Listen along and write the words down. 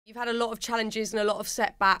You've had a lot of challenges and a lot of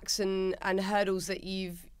setbacks and hurdles that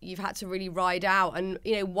you've had to really ride out. And,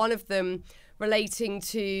 one of them relating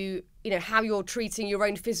to, how you're treating your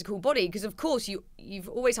own physical body. Because, of course, you've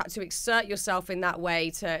always had to exert yourself in that way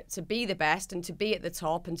to be the best and to be at the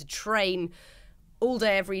top and to train all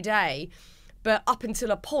day, every day. But up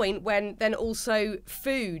until a point when then also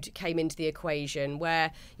food came into the equation,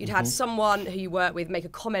 where you'd had someone who you work with make a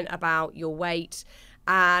comment about your weight,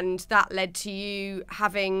 and that led to you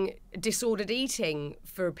having disordered eating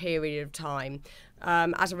for a period of time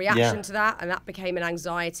as a reaction to that, and that became an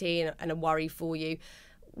anxiety and a worry for you.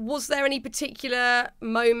 Was there any particular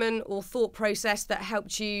moment or thought process that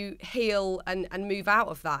helped you heal and move out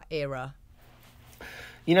of that era?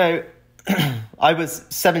 I was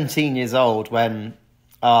 17 years old when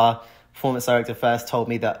our performance director first told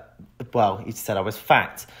me that, he said I was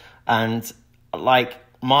fat. And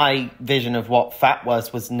my vision of what fat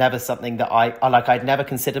was never something that I'd never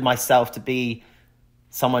considered myself to be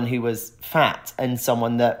someone who was fat and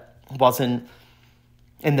someone that wasn't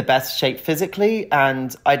in the best shape physically.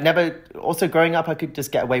 And also growing up, I could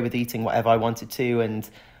just get away with eating whatever I wanted to. And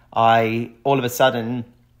I, all of a sudden,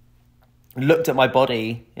 looked at my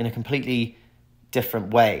body in a completely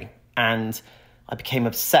different way, and I became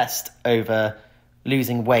obsessed over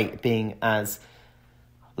losing weight, being as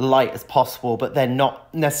light as possible, but then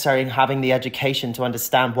not necessarily having the education to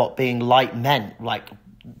understand what being light meant.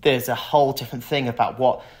 There's a whole different thing about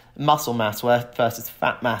what muscle mass versus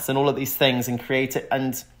fat mass and all of these things, and create it.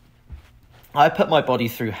 And I put my body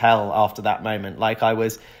through hell after that moment. I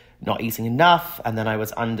was not eating enough, and then I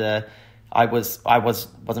wasn't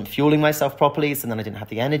fueling myself properly, so then I didn't have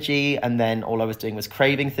the energy, and then all I was doing was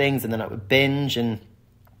craving things, and then I would binge, and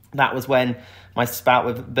that was when my spout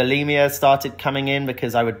with bulimia started coming in,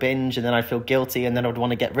 because I would binge and then I'd feel guilty and then I would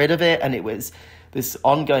want to get rid of it, and it was this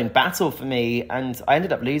ongoing battle for me. And I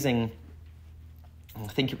ended up losing, I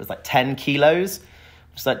think it was 10 kilos,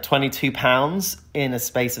 which is 22 pounds in a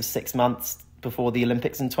space of 6 months before the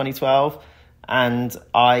Olympics in 2012. And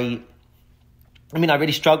I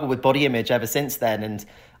really struggled with body image ever since then. And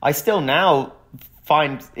I still now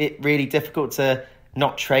find it really difficult to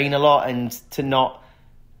not train a lot and to not,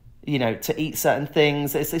 to eat certain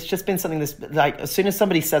things. It's just been something that's as soon as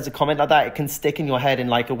somebody says a comment like that, it can stick in your head in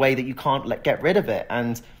a way that you can't get rid of it.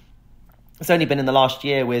 And it's only been in the last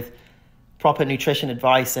year with proper nutrition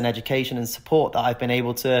advice and education and support that I've been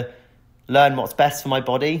able to learn what's best for my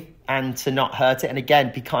body and to not hurt it. And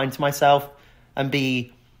again, be kind to myself and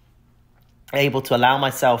be able to allow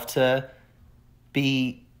myself to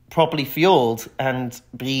be properly fueled and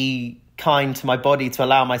be kind to my body, to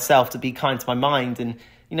allow myself to be kind to my mind. And,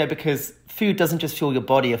 because food doesn't just fuel your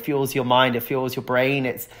body, it fuels your mind, it fuels your brain.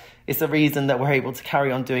 It's the reason that we're able to carry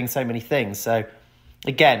on doing so many things. So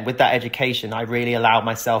again, with that education, I really allowed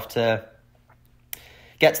myself to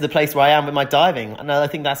get to the place where I am with my diving. And I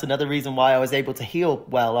think that's another reason why I was able to heal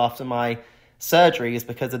well after my surgery, is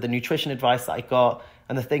because of the nutrition advice that I got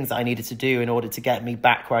and the things that I needed to do in order to get me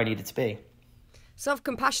back where I needed to be.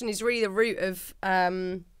 Self-compassion is really the root of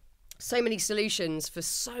so many solutions for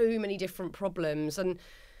so many different problems. And,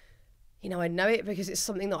 I know it because it's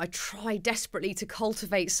something that I try desperately to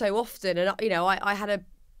cultivate so often. And, I had a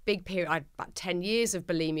big period, I had about 10 years of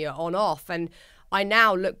bulimia on off. And I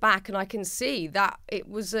now look back and I can see that it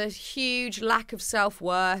was a huge lack of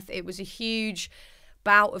self-worth. It was a huge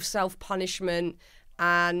bout of self-punishment.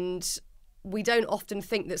 And we don't often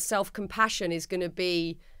think that self-compassion is going to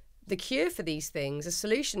be the cure for these things, a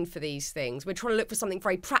solution for these things. We're trying to look for something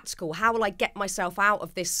very practical. How will I get myself out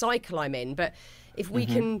of this cycle I'm in? But if we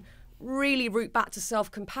can really root back to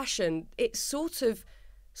self-compassion, it sort of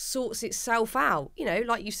sorts itself out,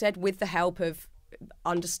 like you said, with the help of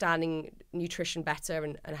understanding nutrition better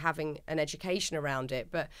and having an education around it.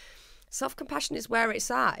 But self-compassion is where it's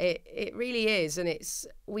at. It really is. And I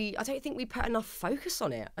don't think we put enough focus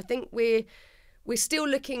on it. I think we're still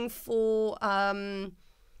looking for,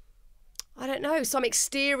 some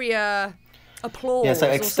exterior applause. Yeah, so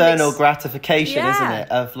external gratification, isn't it?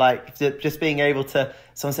 Of just being able to,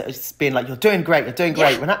 someone just being like, you're doing great.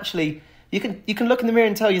 When actually you can look in the mirror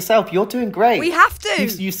and tell yourself, you're doing great. We have to.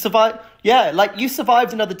 You survived. Yeah, you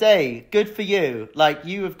survived another day. Good for you.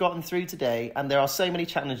 You have gotten through today. And there are so many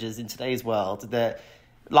challenges in today's world that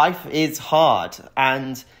life is hard.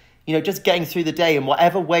 And, just getting through the day in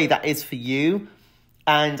whatever way that is for you.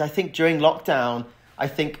 And I think during lockdown,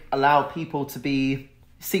 allow people to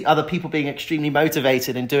see other people being extremely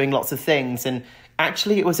motivated and doing lots of things. And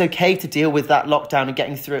actually it was okay to deal with that lockdown and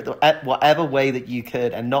getting through it whatever way that you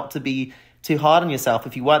could, and not to be too hard on yourself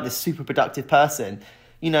if you weren't this super productive person.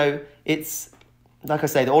 It's like I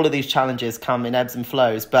say, all of these challenges come in ebbs and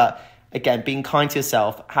flows. But again, being kind to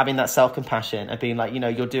yourself, having that self-compassion and being like, you know,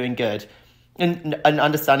 you're doing good, and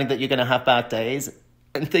understanding that you're going to have bad days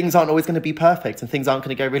and things aren't always going to be perfect and things aren't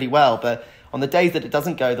going to go really well. But on the days that it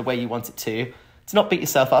doesn't go the way you want it to not beat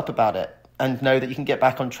yourself up about it, and know that you can get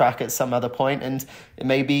back on track at some other point. And it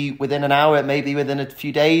may be within an hour, it may be within a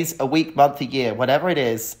few days, a week, month, a year, whatever it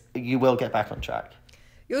is, you will get back on track.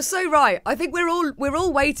 You're so right. I think we're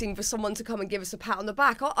all waiting for someone to come and give us a pat on the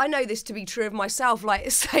back. I know this to be true of myself. Like,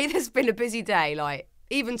 say there's been a busy day, like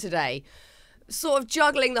even today, sort of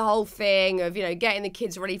juggling the whole thing of, you know, getting the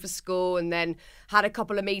kids ready for school, and then had a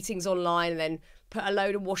couple of meetings online, and then put a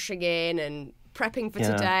load of washing in and prepping for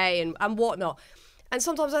today and whatnot. And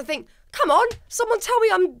sometimes I think, come on, someone tell me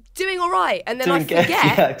I'm doing all right. And then I forget.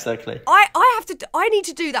 Yeah, exactly. I need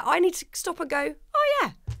to do that. I need to stop and go, oh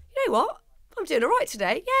yeah, you know what? I'm doing all right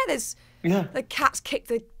today. Yeah, the cat's kicked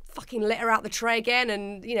the fucking litter out the tray again,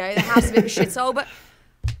 and, you know, the house is a bit of a shithole, but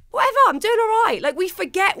whatever, I'm doing all right. Like, we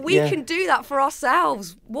forget we can do that for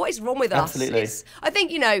ourselves. What is wrong with us? Absolutely. I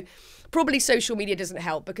think, you know, probably social media doesn't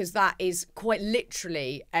help, because that is quite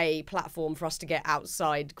literally a platform for us to get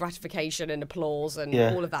outside gratification and applause and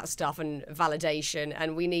all of that stuff and validation.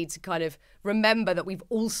 And we need to kind of remember that we've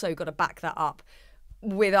also got to back that up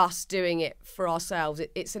with us doing it for ourselves.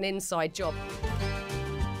 It's an inside job.